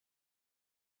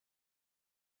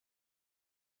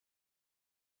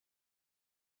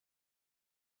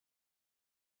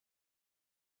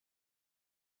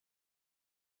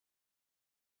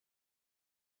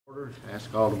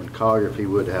Ask Alderman Collier if he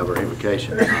would have our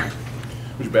invocation tonight.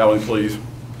 Would you bow in, please?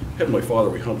 Heavenly Father,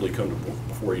 we humbly come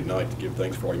before you tonight to give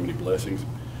thanks for all your many blessings.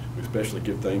 We especially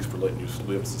give thanks for letting us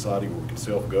live in a society where we can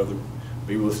self-govern.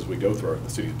 Be with us as we go through the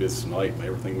city's business tonight. May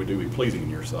everything we do be pleasing in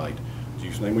your sight. In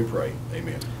Jesus' name we pray.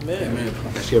 Amen. Amen. Amen.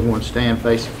 Ask everyone to stand,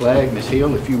 face the flag. Ms.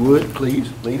 Hill, if you would,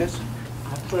 please lead us.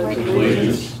 I pledge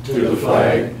allegiance to the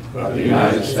flag of the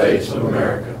United States of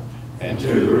America and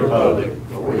to the republic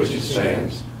for which it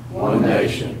stands, one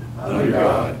nation, under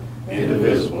God,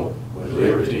 indivisible, with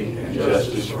liberty and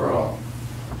justice for all.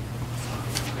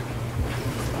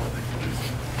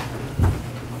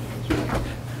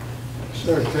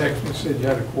 Sir, text me, said you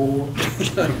had a quorum.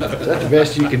 Is that the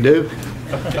best you can do? She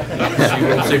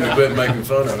won't seem to quit making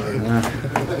fun of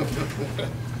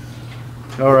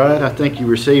her. All right, I think you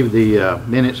received the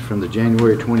minutes from the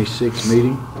January 26th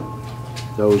meeting.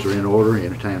 Those are in order.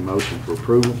 Entertain a motion for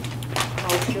approval.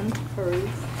 Motion approved.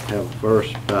 Have a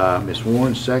first by Ms.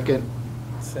 Warren, second.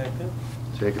 Second.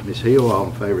 Second, Ms. Hill. All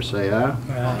in favor say aye.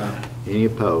 Aye. Any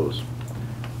opposed?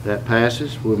 That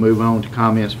passes. We'll move on to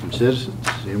comments from citizens.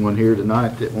 Anyone here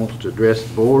tonight that wants to address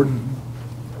the board?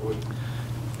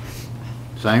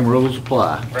 Same rules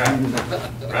apply. Right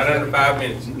under 5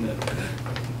 minutes. No,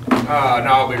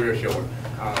 I'll be real short.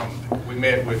 We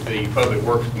met with the Public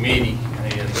Works Committee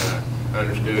and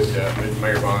understood Mr.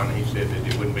 Mayor Bond, he said that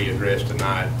it wouldn't be addressed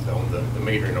tonight on the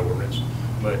metering ordinance,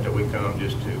 but we come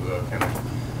just to kind of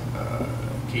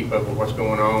keep up with what's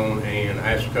going on and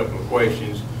ask a couple of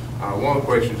questions. One of the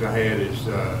questions I had is,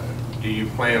 do you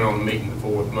plan on meeting the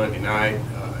fourth Monday night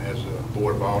as a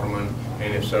Board of Aldermen?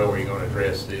 And if so, are you going to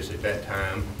address this at that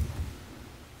time?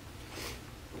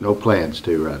 No plans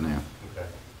to right now. Okay,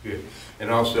 good. And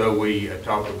also, we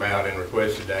talked about and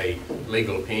requested a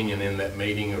legal opinion in that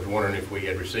meeting. I was wondering if we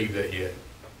had received that yet.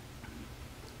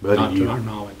 Buddy, Not to our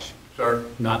knowledge. Sir?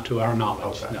 Not to our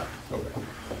knowledge, Okay. no. Okay.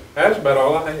 That's about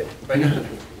all I had. Thank you.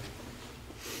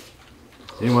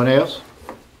 Anyone else?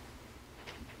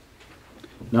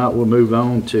 Not, we'll move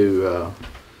on to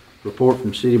report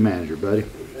from city manager, buddy.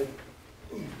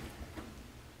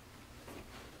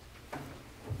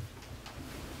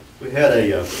 We had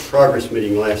a progress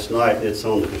meeting last night. It's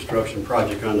on the construction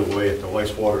project underway at the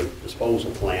wastewater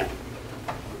disposal plant.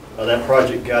 That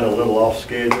project got a little off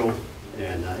schedule,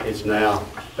 and it's now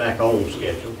back on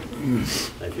schedule.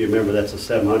 If you remember, that's a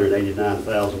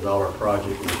 $789,000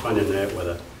 project, and we're funding that with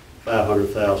a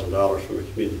 $500,000 from a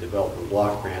community development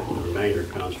block grant, and the remainder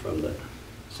comes from the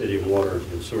city water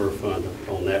and sewer fund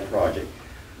on that project.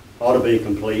 Ought to be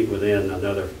complete within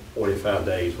another 45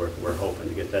 days. We're hoping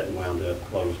to get that wound up,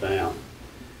 closed down.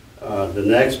 The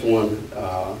next one,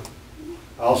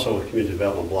 also a community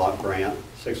development block grant,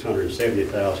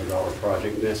 $670,000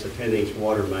 project, and that's a 10-inch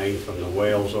water main from the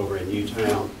wells over in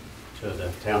Newtown to the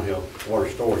Town Hill water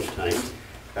storage tank.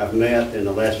 I've met in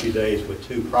the last few days with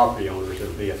 2 property owners that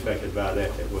will be affected by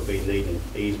that will be needing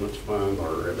easements from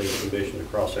or at least permission to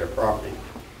cross their property.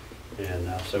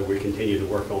 And so we continue to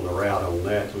work on the route on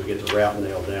that. Until we get the route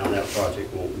nailed down, that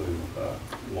project won't move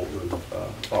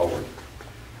forward.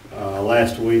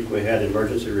 Last week we had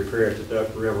emergency repair at the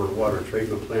Duck River Water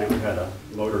Treatment Plant. We had a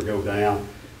motor go down,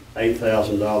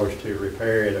 $8,000 to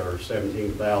repair it or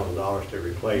 $17,000 to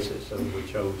replace it. So we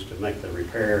chose to make the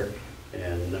repair,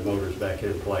 and the motor's back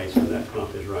in place and that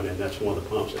pump is running. That's one of the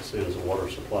pumps that sends the water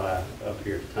supply up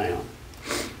here to town.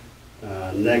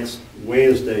 Next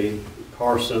Wednesday,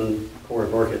 Carson, Corey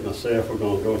Burkett, and myself are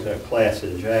going to go to a class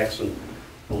in Jackson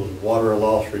on water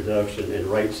loss reduction and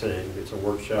rate setting. It's a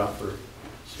workshop for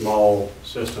small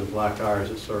systems like ours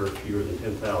that serve fewer than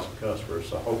 10,000 customers.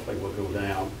 So hopefully we'll go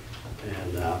down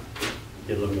and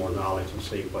get a little more knowledge and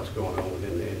see what's going on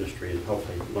within the industry and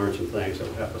hopefully learn some things that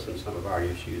will help us in some of our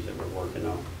issues that we're working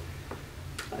on.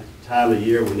 At the time of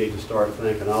year, we need to start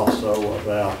thinking also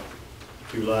about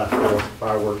July 4th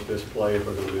fireworks display. If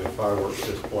we're going to do a fireworks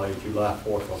display, July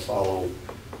 4th will fall on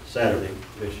Saturday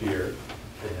this year.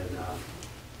 And,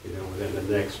 within the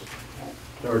next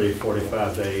 30,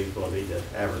 45 days, we'll need to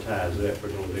advertise that. We're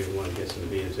going to do one, get some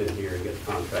bids in here and get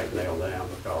the contract nailed down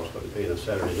because with it being a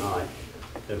Saturday night,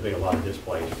 there'll be a lot of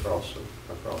displays across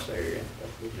the area. But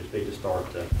we just need to start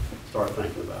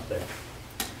thinking about that.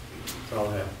 That's all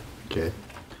I have. Okay.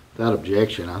 Without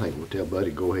objection, I think we'll tell Buddy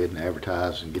to go ahead and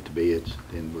advertise and get the bids,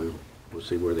 then we'll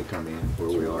see where they come in, where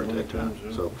we are at that time.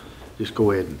 So just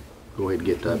go ahead and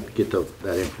get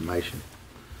that information.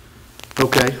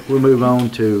 Okay, we'll move on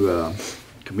to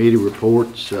committee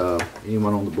reports.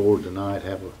 Anyone on the board tonight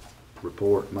have a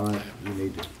report? Mike, you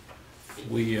need to.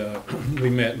 We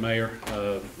met, Mayor.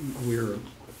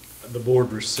 The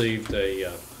board received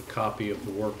a copy of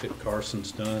the work that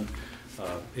Carson's done.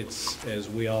 It's, as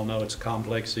we all know, it's a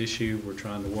complex issue. We're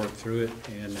trying to work through it,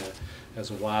 and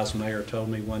as a wise mayor told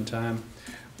me one time,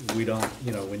 we don't,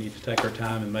 we need to take our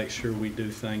time and make sure we do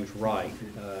things right,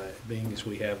 being as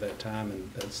we have that time,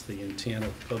 and that's the intent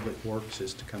of Public Works,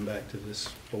 is to come back to this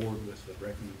board with a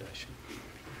recommendation.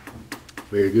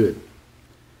 Very good.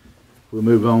 We'll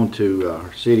move on to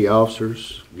our city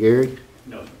officers. Gary?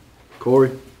 No, sir.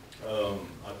 Corey? I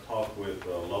talked with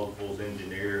Local's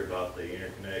engineer about the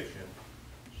interconnection.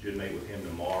 Should meet with him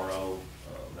tomorrow.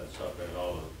 That's something that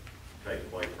ought to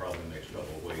take place probably in the next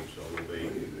couple of weeks, so we'll be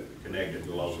connected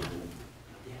to Local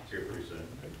here pretty soon.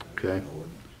 Okay.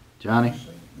 Johnny?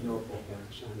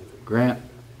 Grant?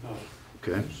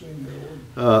 Okay.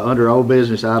 Under old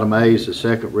business, item A is the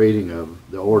second reading of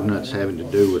the ordinance having to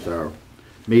do with our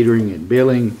metering and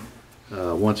billing.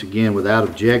 Once again, without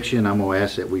objection, I'm going to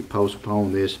ask that we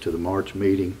postpone this to the March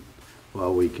meeting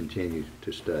while we continue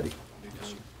to study.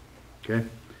 Okay?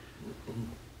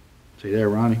 See there,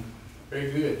 Ronnie?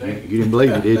 Very good, thank you. You didn't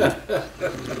believe me, did you?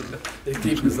 They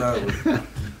keep us out.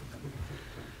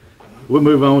 We'll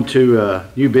move on to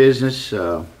new business.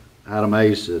 Item A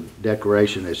is the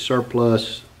declaration as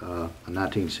surplus, a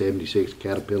 1976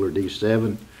 Caterpillar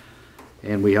D7.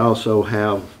 And we also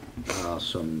have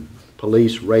some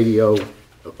police radio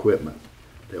equipment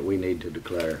that we need to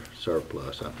declare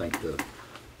surplus. I think the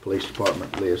police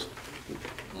department list,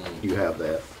 you have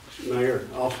that. Mayor,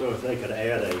 also if they could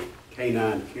add a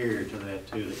K-9 carrier to that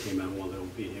too, that came out of one of those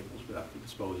vehicles, but I could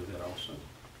dispose of that also.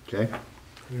 Okay?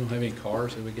 We don't have any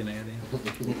cars that we can add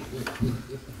in?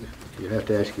 You have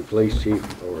to ask your police chief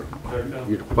or your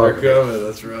They're department. coming,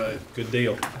 that's right. Good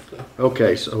deal.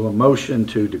 Okay, so a motion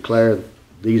to declare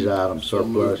these items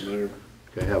surplus. So moved, Mayor.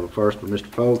 Okay, have a first by Mr.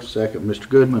 Folks, second Mr.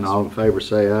 Goodman. All in favor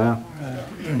say aye.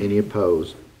 Any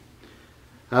opposed?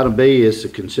 Item B is the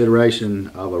consideration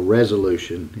of a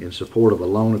resolution in support of a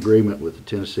loan agreement with the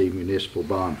Tennessee Municipal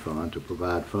Bond Fund to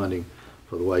provide funding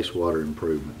for the wastewater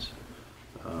improvements.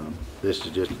 This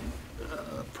is just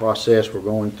a process we're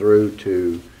going through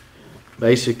to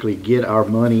basically get our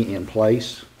money in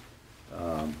place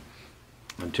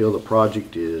until the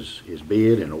project is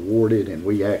bid and awarded and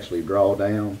we actually draw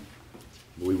down.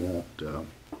 We won't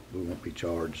be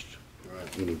charged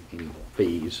any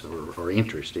fees or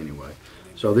interest anyway.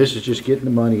 So this is just getting the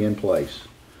money in place.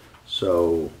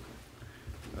 So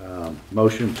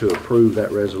motion to approve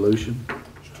that resolution.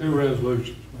 There's two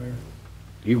resolutions, Mayor.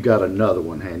 You've got another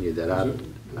one, hadn't you, that I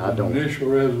There's don't. an initial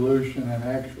resolution and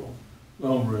actual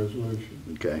loan resolution.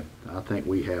 Okay, I think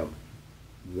we have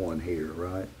one here,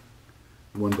 right?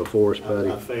 One before us,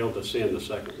 Buddy? I failed to send the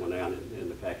second one out in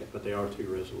the packet, but they are two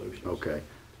resolutions. Okay.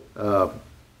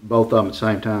 Both of them at the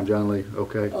same time, John Lee?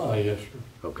 Okay? Oh, yes, sir.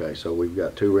 Okay, so we've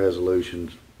got two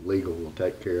resolutions. Legal will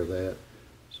take care of that.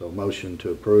 So motion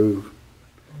to approve.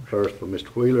 First by Mr.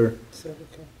 Wheeler.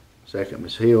 Second,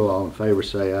 Ms. Hill. All in favor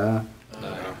say aye.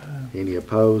 Aye. Any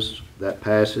opposed? That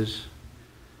passes.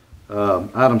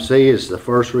 Item C is the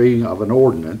first reading of an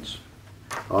ordinance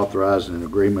authorizing an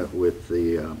agreement with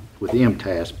the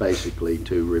MTAS basically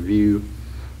to review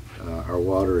our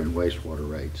water and wastewater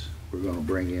rates. We're going to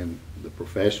bring in the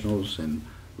professionals and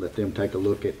let them take a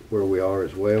look at where we are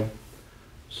as well.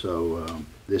 So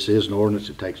this is an ordinance.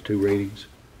 It takes two readings.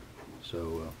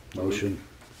 So motion,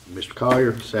 Mr.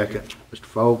 Collier, second, Mr.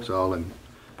 Folks. All in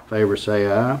favor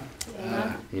say aye.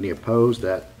 Aye. Any opposed?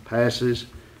 That passes.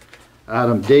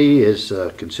 Item D is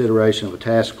consideration of a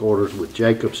task order with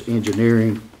Jacobs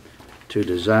Engineering to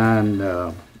design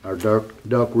our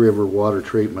Duck River water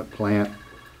treatment plant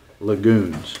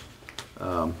lagoons.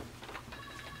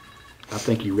 I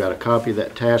think you've got a copy of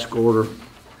that task order.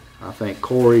 I think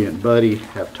Corey and Buddy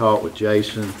have talked with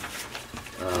Jason.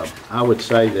 I would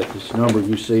say that this number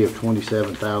you see of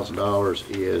 $27,000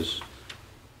 is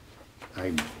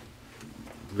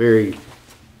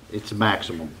it's a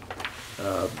maximum.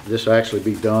 This will actually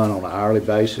be done on an hourly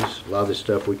basis. A lot of this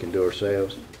stuff we can do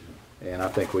ourselves, and I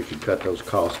think we can cut those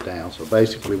costs down. So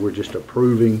basically, we're just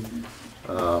approving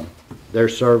their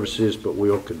services, but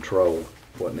we'll control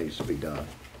what needs to be done.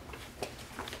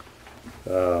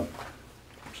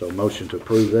 So motion to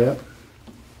approve that.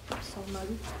 So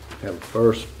moved. Have a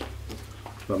first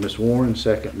by Ms. Warren,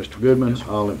 second Mr. Goodman.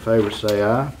 All in favor say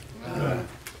aye. Aye.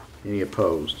 Any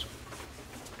opposed?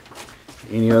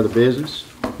 Any other business?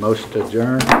 Motion to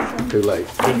adjourn? Too late.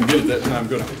 Couldn't get it that time,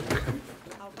 good.